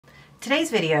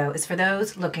Today's video is for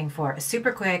those looking for a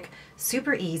super quick,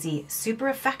 super easy, super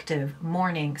effective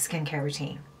morning skincare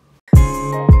routine.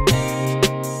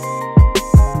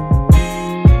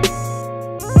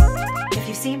 If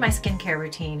you've seen my skincare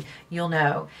routine, you'll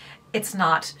know it's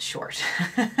not short.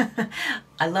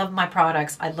 I love my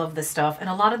products, I love this stuff, and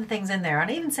a lot of the things in there,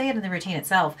 and I even say it in the routine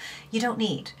itself, you don't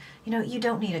need. You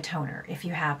don't need a toner if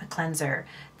you have a cleanser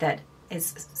that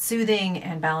is soothing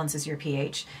and balances your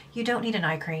pH. You don't need an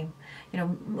eye cream.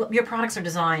 Your products are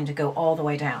designed to go all the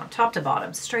way down, top to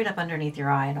bottom, straight up underneath your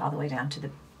eye and all the way down to the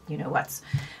you-know-whats.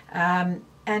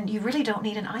 And you really don't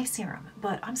need an eye serum,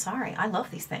 but I'm sorry, I love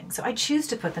these things. So I choose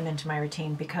to put them into my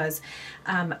routine because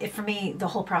for me, the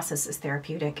whole process is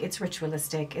therapeutic. It's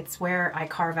ritualistic. It's where I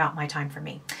carve out my time for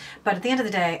me. But at the end of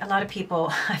the day, a lot of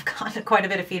people, I've gotten quite a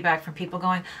bit of feedback from people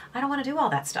going, I don't want to do all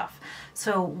that stuff.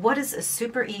 So what is a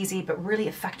super easy but really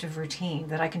effective routine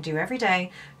that I can do every day?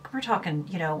 We're talking,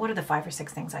 what are the 5 or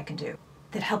 6 things I can do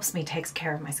that helps me take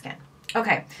care of my skin?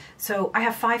 Okay, so I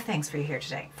have 5 things for you here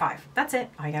today. 5. That's it.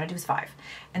 All you gotta do is 5.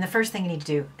 And the first thing you need to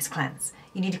do is cleanse.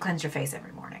 You need to cleanse your face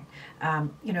every morning.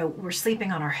 We're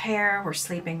sleeping on our hair, we're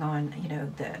sleeping on,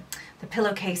 the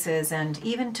pillowcases, and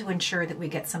even to ensure that we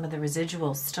get some of the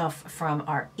residual stuff from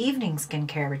our evening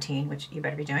skincare routine, which you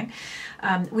better be doing,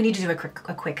 we need to do a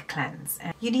quick cleanse.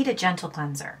 And you need a gentle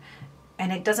cleanser,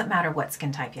 and it doesn't matter what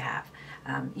skin type you have.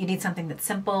 You need something that's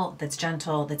simple, that's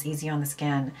gentle, that's easy on the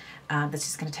skin, that's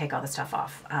just going to take all the stuff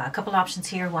off. A couple options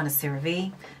here. One is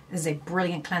Cerave. This is a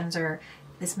brilliant cleanser.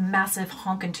 This massive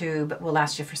honkin' tube will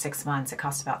last you for 6 months. It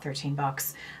costs about 13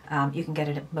 bucks. You can get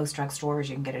it at most drugstores.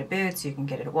 You can get it at Boots. You can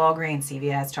get it at Walgreens,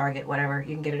 CVS, Target, whatever.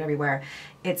 You can get it everywhere.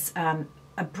 It's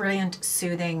a brilliant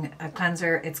soothing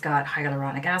cleanser. It's got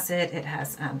hyaluronic acid. It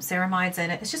has ceramides in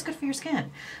it. It's just good for your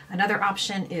skin. Another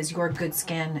option is Your Good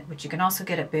Skin, which you can also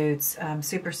get at Boots.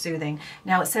 Super soothing.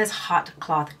 Now it says hot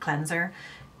cloth cleanser.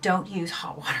 Don't use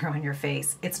hot water on your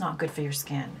face. It's not good for your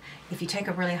skin. If you take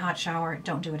a really hot shower,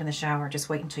 don't do it in the shower. Just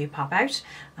wait until you pop out.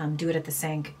 Do it at the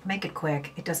sink. Make it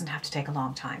quick. It doesn't have to take a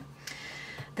long time.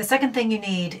 The second thing you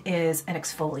need is an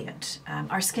exfoliant.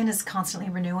 Our skin is constantly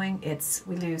renewing.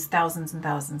 We lose thousands and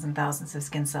thousands and thousands of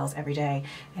skin cells every day,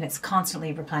 and it's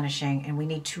constantly replenishing, and we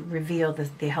need to reveal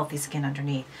the healthy skin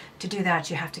underneath. To do that,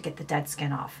 you have to get the dead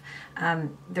skin off.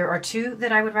 There are 2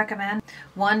 that I would recommend.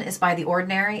 One is by The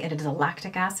Ordinary, and it is a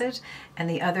lactic acid, and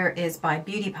the other is by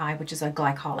Beauty Pie, which is a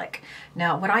glycolic.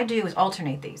 Now, what I do is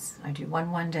alternate these. I do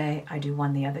one day, I do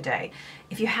one the other day.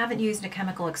 If you haven't used a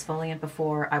chemical exfoliant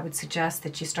before, I would suggest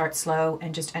that you start slow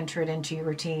and just enter it into your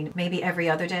routine, maybe every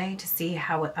other day, to see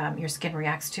how your skin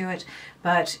reacts to it.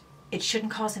 But it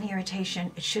shouldn't cause any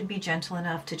irritation. It should be gentle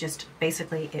enough to just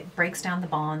basically, it breaks down the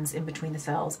bonds in between the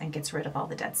cells and gets rid of all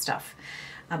the dead stuff.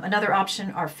 Another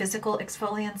option are physical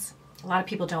exfoliants. A lot of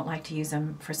people don't like to use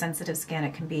them. For sensitive skin,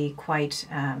 it can be quite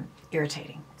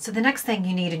irritating. So the next thing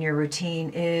you need in your routine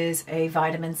is a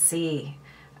vitamin C.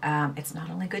 It's not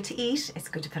only good to eat, it's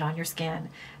good to put on your skin.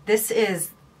 This is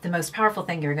the most powerful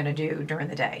thing you're going to do during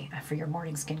the day for your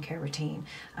morning skincare routine.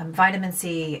 Vitamin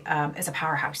C is a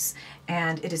powerhouse,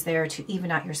 and it is there to even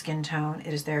out your skin tone.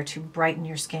 It is there to brighten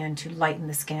your skin, to lighten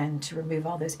the skin, to remove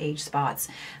all those age spots.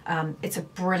 It's a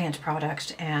brilliant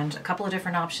product, and a couple of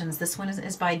different options. This one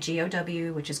is by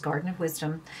GOW, which is Garden of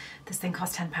Wisdom. This thing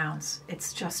costs 10 pounds.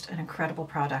 It's just an incredible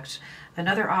product.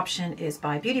 Another option is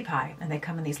by Beauty Pie, and they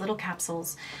come in these little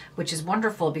capsules, which is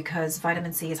wonderful because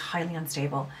vitamin C is highly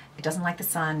unstable. It doesn't like the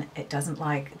sun, it doesn't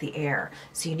like the air.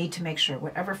 So you need to make sure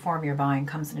whatever form you're buying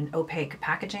comes in an opaque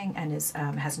packaging and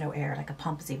has no air. Like a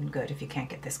pump is even good if you can't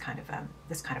get this kind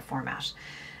of format.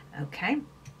 Okay,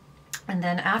 and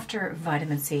then after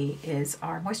vitamin C is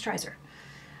our moisturizer.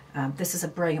 This is a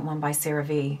brilliant one by Cerave.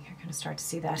 You're going to start to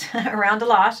see that around a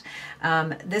lot.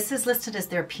 This is listed as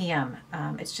their PM.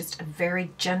 It's just a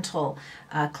very gentle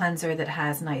cleanser that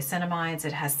has niacinamides.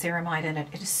 It has ceramide in it.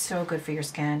 It is so good for your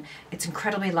skin. It's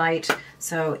incredibly light,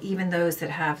 so even those that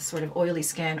have sort of oily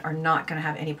skin are not going to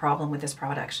have any problem with this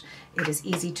product. It is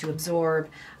easy to absorb,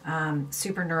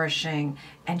 super nourishing,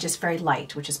 and just very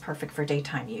light, which is perfect for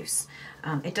daytime use.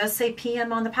 It does say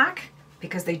PM on the pack,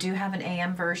 because they do have an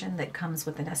AM version that comes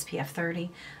with an SPF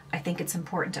 30. I think it's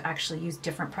important to actually use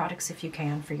different products if you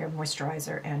can for your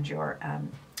moisturizer and your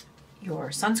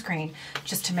sunscreen,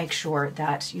 just to make sure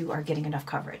that you are getting enough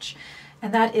coverage.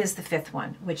 And that is the 5th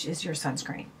one, which is your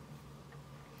sunscreen.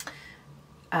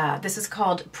 This is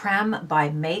called Prem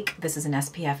by Make. This is an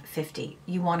SPF 50.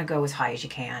 You want to go as high as you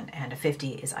can, and a 50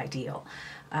 is ideal.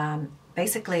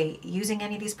 basically using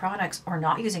any of these products or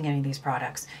not using any of these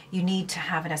products, you need to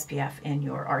have an SPF in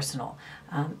your arsenal.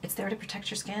 It's there to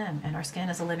protect your skin, and our skin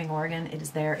is a living organ. It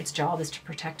is there. Its job is to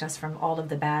protect us from all of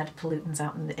the bad pollutants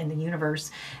out in the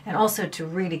universe, and also to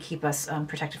really keep us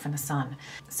protected from the sun.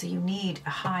 So you need a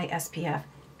high SPF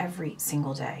every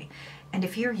single day. And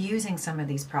if you're using some of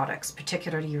these products,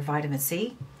 particularly your vitamin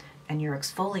C and your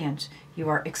exfoliant, you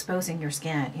are exposing your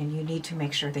skin, and you need to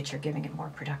make sure that you're giving it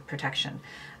more protection.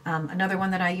 Another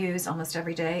one that I use almost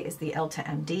every day is the Elta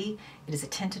MD. It is a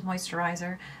tinted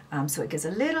moisturizer, so it gives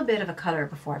a little bit of a color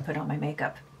before I put on my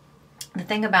makeup. The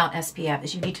thing about SPF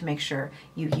is you need to make sure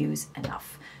you use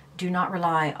enough. Do not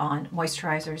rely on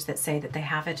moisturizers that say that they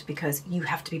have it, because you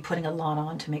have to be putting a lot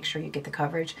on to make sure you get the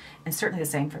coverage, and certainly the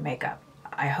same for makeup.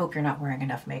 I hope you're not wearing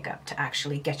enough makeup to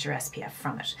actually get your SPF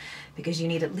from it, because you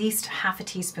need at least half a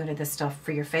teaspoon of this stuff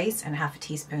for your face and half a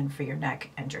teaspoon for your neck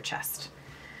and your chest.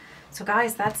 So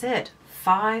guys, that's it.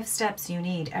 5 steps you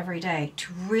need every day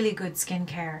to really good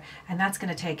skincare, and that's going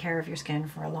to take care of your skin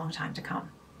for a long time to come.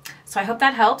 So I hope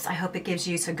that helps. I hope it gives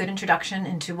you some good introduction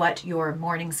into what your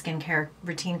morning skincare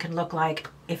routine can look like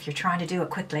if you're trying to do it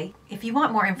quickly. If you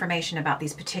want more information about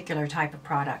these particular type of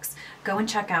products, go and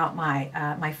check out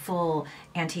my full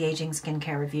anti-aging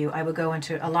skincare review. I will go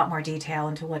into a lot more detail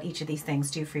into what each of these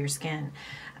things do for your skin.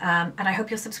 And I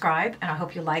hope you'll subscribe, and I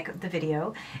hope you like the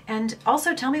video. And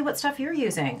also tell me what stuff you're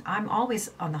using. I'm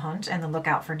always on the hunt and the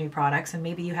lookout for new products, and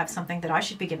maybe you have something that I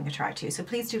should be giving a try to. So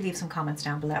please do leave some comments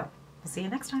down below. We'll see you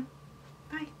next time.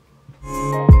 Bye.